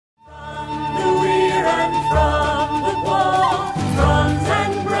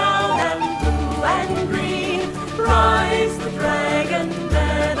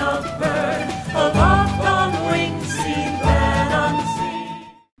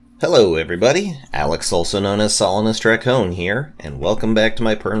Hello everybody, Alex, also known as Solinus Dracone here, and welcome back to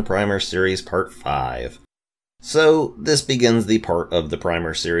my Pern Primer series part 5. So, this begins the part of the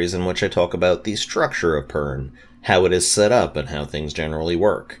primer series in which I talk about the structure of Pern, how it is set up, and how things generally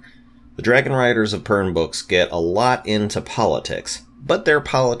work. The Dragon Riders of Pern books get a lot into politics, but they're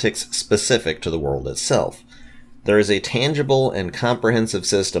politics specific to the world itself. There is a tangible and comprehensive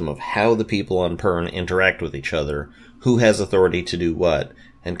system of how the people on Pern interact with each other, who has authority to do what,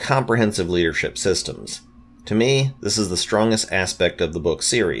 and comprehensive leadership systems. To me, this is the strongest aspect of the book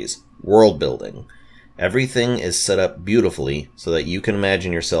series, world building. Everything is set up beautifully so that you can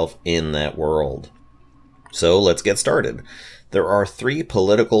imagine yourself in that world. So let's get started. There are 3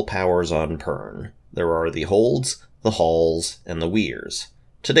 political powers on Pern. There are the Holds, the Halls, and the Weirs.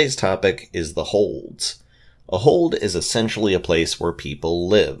 Today's topic is the Holds. A hold is essentially a place where people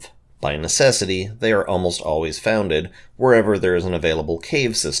live. By necessity, they are almost always founded wherever there is an available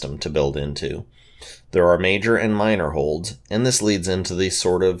cave system to build into. There are major and minor holds, and this leads into the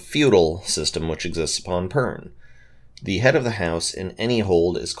sort of feudal system which exists upon Pern. The head of the house in any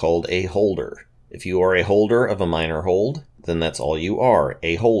hold is called a holder. If you are a holder of a minor hold, then that's all you are,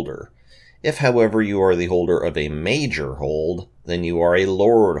 a holder. If, however, you are the holder of a major hold, then you are a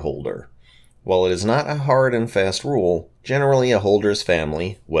lord holder. While it is not a hard and fast rule, generally a holder's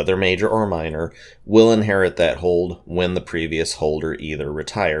family, whether major or minor, will inherit that hold when the previous holder either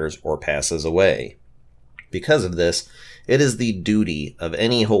retires or passes away. Because of this, it is the duty of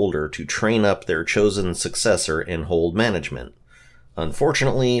any holder to train up their chosen successor in hold management.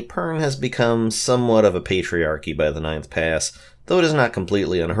 Unfortunately, Pern has become somewhat of a patriarchy by the 9th pass, though it is not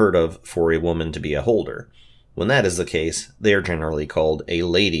completely unheard of for a woman to be a holder. When that is the case, they are generally called a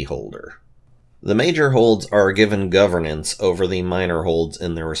lady holder. The major holds are given governance over the minor holds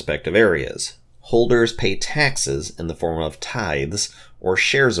in their respective areas. Holders pay taxes in the form of tithes, or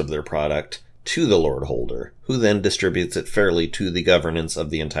shares of their product, to the lord holder, who then distributes it fairly to the governance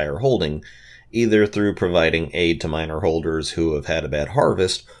of the entire holding, either through providing aid to minor holders who have had a bad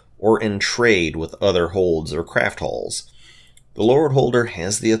harvest, or in trade with other holds or craft halls. The lord holder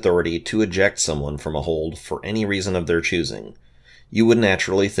has the authority to eject someone from a hold for any reason of their choosing. You would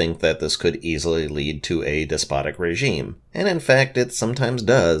naturally think that this could easily lead to a despotic regime, and in fact it sometimes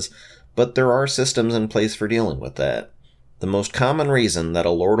does, but there are systems in place for dealing with that. The most common reason that a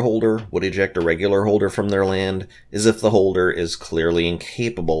lord holder would eject a regular holder from their land is if the holder is clearly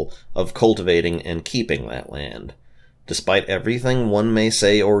incapable of cultivating and keeping that land. Despite everything one may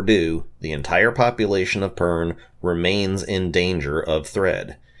say or do, the entire population of Pern remains in danger of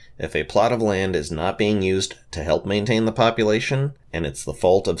threat. If a plot of land is not being used to help maintain the population, and it's the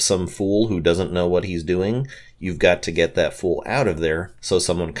fault of some fool who doesn't know what he's doing, you've got to get that fool out of there so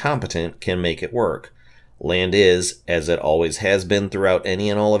someone competent can make it work. Land is, as it always has been throughout any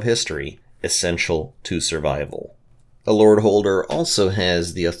and all of history, essential to survival. A lord holder also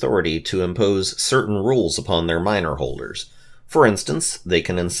has the authority to impose certain rules upon their minor holders. For instance, they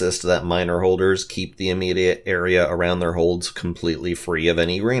can insist that minor holders keep the immediate area around their holds completely free of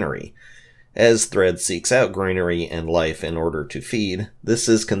any greenery. As Thread seeks out greenery and life in order to feed, this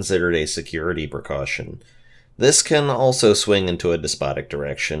is considered a security precaution. This can also swing into a despotic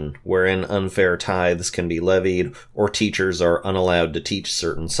direction, wherein unfair tithes can be levied or teachers are unallowed to teach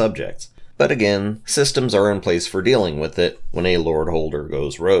certain subjects. But again, systems are in place for dealing with it when a lord holder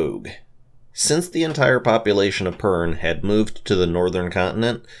goes rogue. Since the entire population of Pern had moved to the northern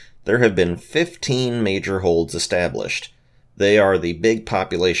continent, there have been 15 major holds established. They are the big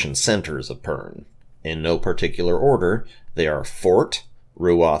population centers of Pern. In no particular order, they are Fort,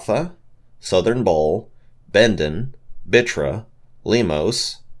 Ruatha, Southern Bol, Bendon, Bitra,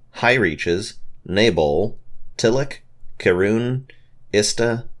 Lemos, High Reaches, Nabol, Tillich, Karun,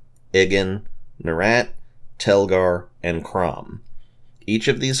 Ista, Igan, Nerat, Telgar, and Crom. Each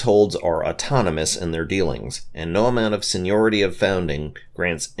of these holds are autonomous in their dealings, and no amount of seniority of founding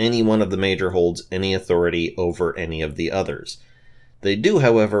grants any one of the major holds any authority over any of the others. They do,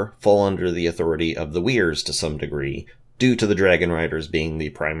 however, fall under the authority of the Weirs to some degree, due to the Dragon Riders being the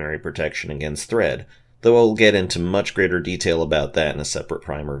primary protection against Thread, though I'll get into much greater detail about that in a separate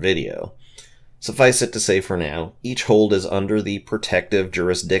primer video. Suffice it to say for now, each hold is under the protective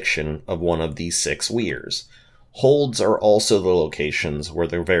jurisdiction of one of the 6 Weirs. Holds are also the locations where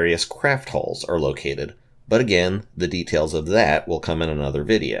the various craft halls are located, but again, the details of that will come in another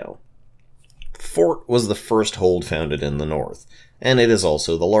video. Fort was the first hold founded in the north, and it is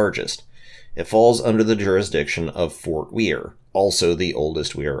also the largest. It falls under the jurisdiction of Fort Weir, also the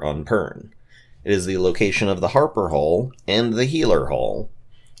oldest Weir on Pern. It is the location of the Harper Hall and the Healer Hall.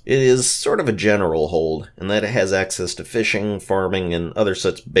 It is sort of a general hold in that it has access to fishing, farming, and other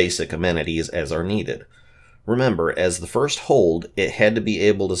such basic amenities as are needed. Remember, as the first hold, it had to be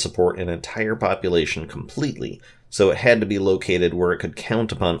able to support an entire population completely, so it had to be located where it could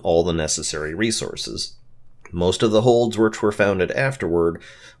count upon all the necessary resources. Most of the holds which were founded afterward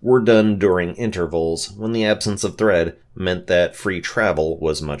were done during intervals, when the absence of thread meant that free travel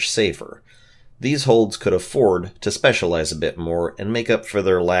was much safer. These holds could afford to specialize a bit more and make up for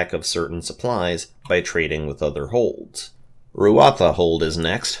their lack of certain supplies by trading with other holds. Ruatha hold is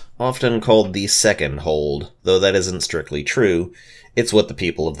next, often called the second hold, though that isn't strictly true. It's what the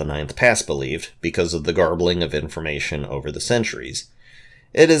people of the Ninth Pass believed, because of the garbling of information over the centuries.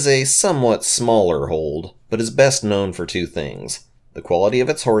 It is a somewhat smaller hold, but is best known for two things: the quality of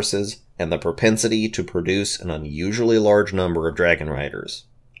its horses, and the propensity to produce an unusually large number of dragon riders.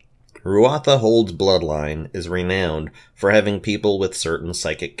 Ruatha Hold's bloodline is renowned for having people with certain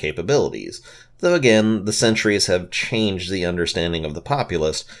psychic capabilities, though again, the centuries have changed the understanding of the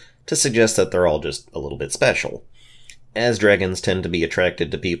populace to suggest that they're all just a little bit special. As dragons tend to be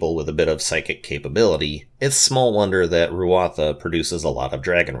attracted to people with a bit of psychic capability, it's small wonder that Ruatha produces a lot of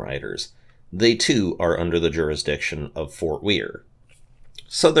dragon riders. They too are under the jurisdiction of Fort Weir.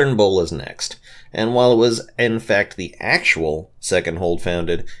 Southern Bull is next, and while it was in fact the actual second hold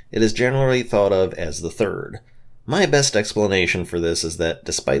founded, it is generally thought of as the third. My best explanation for this is that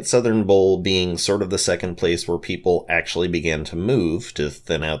despite Southern Bull being sort of the second place where people actually began to move to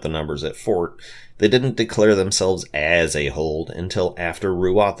thin out the numbers at Fort, they didn't declare themselves as a hold until after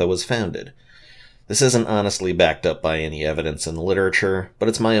Ruatha was founded. This isn't honestly backed up by any evidence in the literature, but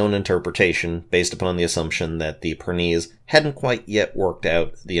it's my own interpretation based upon the assumption that the Pernese hadn't quite yet worked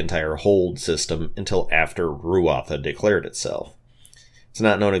out the entire hold system until after Ruatha declared itself. It's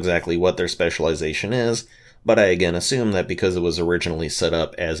not known exactly what their specialization is, but I again assume that because it was originally set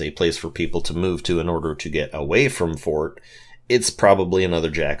up as a place for people to move to in order to get away from Fort, it's probably another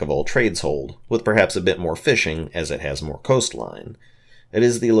jack-of-all-trades hold, with perhaps a bit more fishing as it has more coastline. It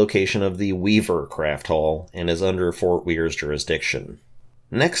is the location of the Weaver Craft Hall, and is under Fort Weir's jurisdiction.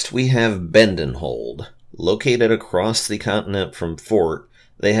 Next we have Bendon Hold. Located across the continent from Fort,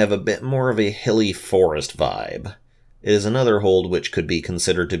 they have a bit more of a hilly forest vibe. It is another hold which could be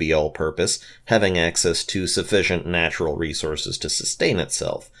considered to be all-purpose, having access to sufficient natural resources to sustain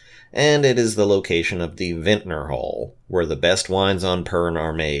itself, and it is the location of the Vintner Hall, where the best wines on Pern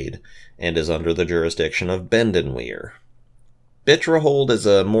are made, and is under the jurisdiction of Bendon Weir. Bitra Hold is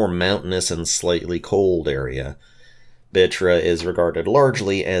a more mountainous and slightly cold area. Bitra is regarded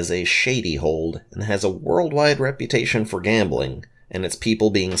largely as a shady hold, and has a worldwide reputation for gambling, and its people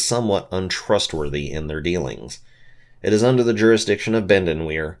being somewhat untrustworthy in their dealings. It is under the jurisdiction of Bendon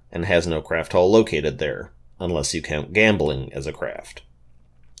Weir, and has no craft hall located there, unless you count gambling as a craft.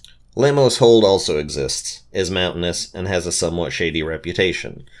 Lemos Hold also exists, is mountainous, and has a somewhat shady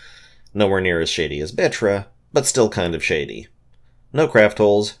reputation. Nowhere near as shady as Bitra, but still kind of shady. No craft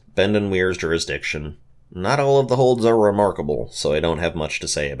holes, Bendon Weir's jurisdiction. Not all of the holds are remarkable, so I don't have much to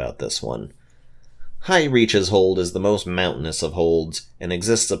say about this one. High Reaches Hold is the most mountainous of holds, and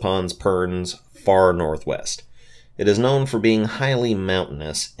exists upon Pern's far northwest. It is known for being highly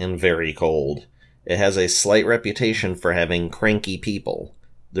mountainous and very cold. It has a slight reputation for having cranky people.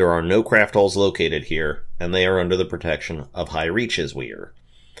 There are no craft halls located here, and they are under the protection of High Reaches Weir.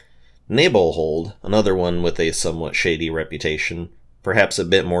 Nabol Hold, another one with a somewhat shady reputation, perhaps a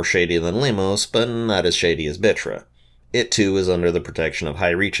bit more shady than Lemos, but not as shady as Bitra. It too is under the protection of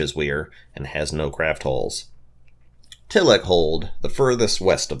High Reaches Weir, and has no craft halls. Tillich Hold, the furthest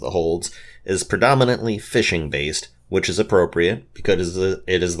west of the holds, is predominantly fishing-based, which is appropriate because it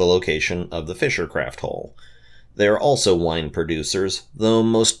is the location of the Fisher Craft Hall. They are also wine producers, though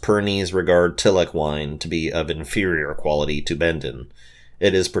most Pernese regard Tillich wine to be of inferior quality to Bendon.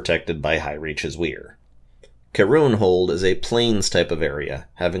 It is protected by High Reaches Weir. Caroon Hold is a plains type of area,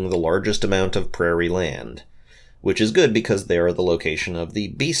 having the largest amount of prairie land, which is good because they are the location of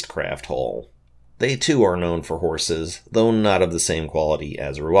the Beastcraft Hall. They too are known for horses, though not of the same quality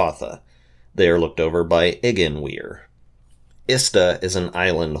as Ruatha. They are looked over by Igan Weir. Ista is an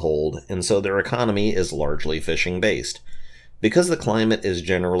island hold, and so their economy is largely fishing-based. Because the climate is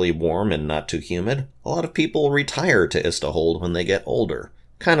generally warm and not too humid, a lot of people retire to Ista Hold when they get older,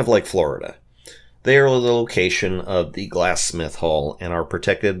 kind of like Florida. They are the location of the Glassmith Hall and are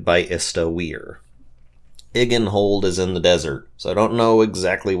protected by Ista Weir. Igan Hold is in the desert, so I don't know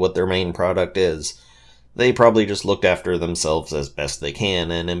exactly what their main product is. They probably just look after themselves as best they can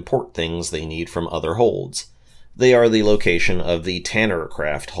and import things they need from other holds. They are the location of the Tanner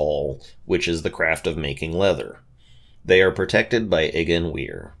Craft Hall, which is the craft of making leather. They are protected by Igan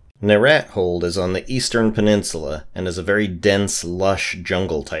Weir. Nerat Hold is on the eastern peninsula and is a very dense, lush,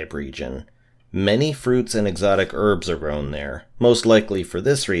 jungle-type region. Many fruits and exotic herbs are grown there. Most likely for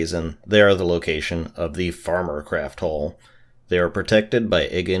this reason, they are the location of the Farmer Craft Hall. They are protected by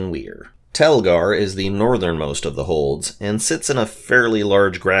Igin Weir. Telgar is the northernmost of the holds, and sits in a fairly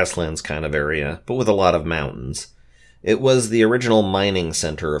large grasslands kind of area, but with a lot of mountains. It was the original mining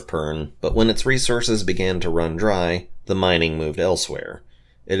center of Pern, but when its resources began to run dry, the mining moved elsewhere.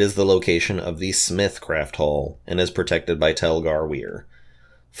 It is the location of the Smith Craft Hall, and is protected by Telgar Weir.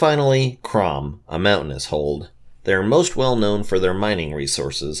 Finally, Crom, a mountainous hold. They are most well known for their mining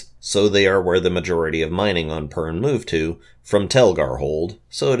resources, so they are where the majority of mining on Pern moved to, from Telgar Hold,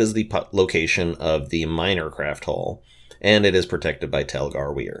 so it is the location of the Miner Craft Hall, and it is protected by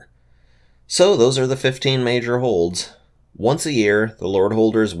Telgar Weir. So those are the 15 major holds. Once a year, the Lord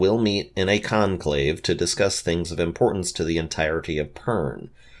Holders will meet in a conclave to discuss things of importance to the entirety of Pern.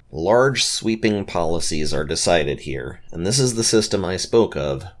 Large sweeping policies are decided here, and this is the system I spoke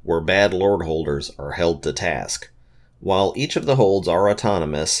of, where bad Lord Holders are held to task. While each of the holds are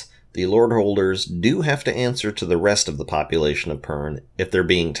autonomous, the Lord Holders do have to answer to the rest of the population of Pern if they're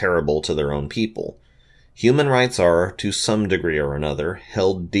being terrible to their own people. Human rights are, to some degree or another,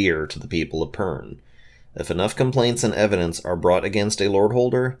 held dear to the people of Pern. If enough complaints and evidence are brought against a Lord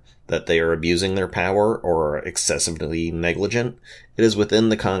Holder that they are abusing their power or are excessively negligent, it is within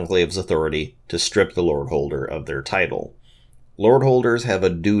the Conclave's authority to strip the Lord Holder of their title. Lord Holders have a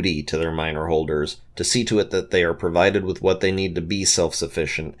duty to their minor holders to see to it that they are provided with what they need to be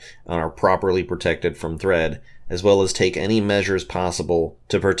self-sufficient and are properly protected from threat, as well as take any measures possible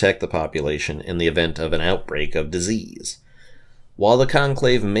to protect the population in the event of an outbreak of disease. While the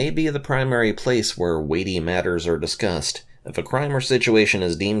Conclave may be the primary place where weighty matters are discussed, if a crime or situation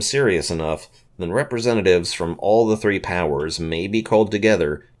is deemed serious enough, then representatives from all the three powers may be called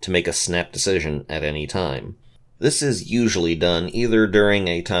together to make a snap decision at any time. This is usually done either during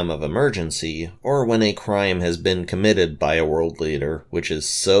a time of emergency, or when a crime has been committed by a world leader which is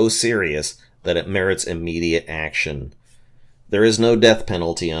so serious that it merits immediate action. There is no death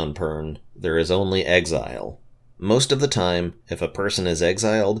penalty on Pern, there is only exile. Most of the time, if a person is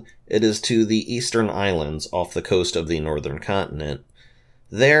exiled, it is to the eastern islands off the coast of the northern continent.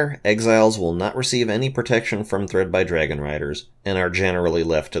 There, exiles will not receive any protection from threat by dragon riders, and are generally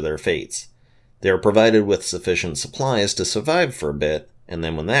left to their fates. They are provided with sufficient supplies to survive for a bit, and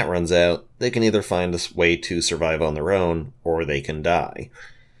then when that runs out, they can either find a way to survive on their own, or they can die.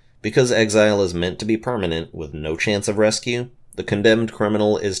 Because exile is meant to be permanent, with no chance of rescue, the condemned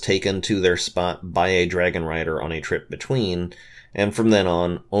criminal is taken to their spot by a dragon rider on a trip between, and from then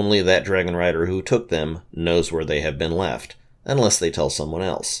on, only that dragon rider who took them knows where they have been left, unless they tell someone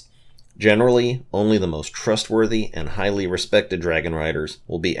else. Generally, only the most trustworthy and highly respected dragon riders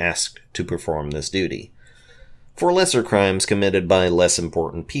will be asked to perform this duty. For lesser crimes committed by less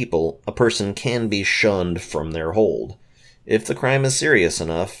important people, a person can be shunned from their hold. If the crime is serious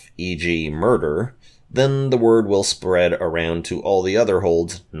enough, e.g. murder, then the word will spread around to all the other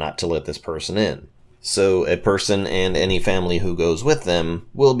holds not to let this person in. So a person and any family who goes with them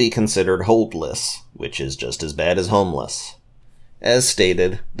will be considered holdless, which is just as bad as homeless. As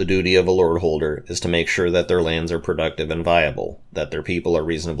stated, the duty of a Lord Holder is to make sure that their lands are productive and viable, that their people are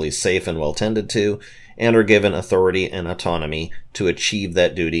reasonably safe and well tended to, and are given authority and autonomy to achieve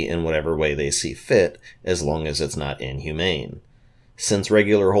that duty in whatever way they see fit, as long as it's not inhumane. Since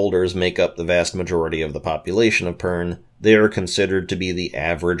regular holders make up the vast majority of the population of Pern, they are considered to be the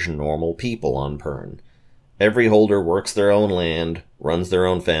average normal people on Pern. Every holder works their own land, runs their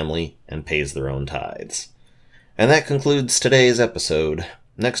own family, and pays their own tithes. And that concludes today's episode.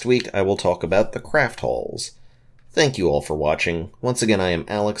 Next week I will talk about the craft halls. Thank you all for watching. Once again, I am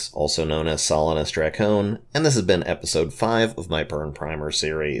Alex, also known as Solanus Dracone, and this has been episode 5 of my Pern Primer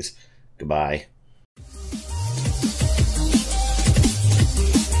series. Goodbye.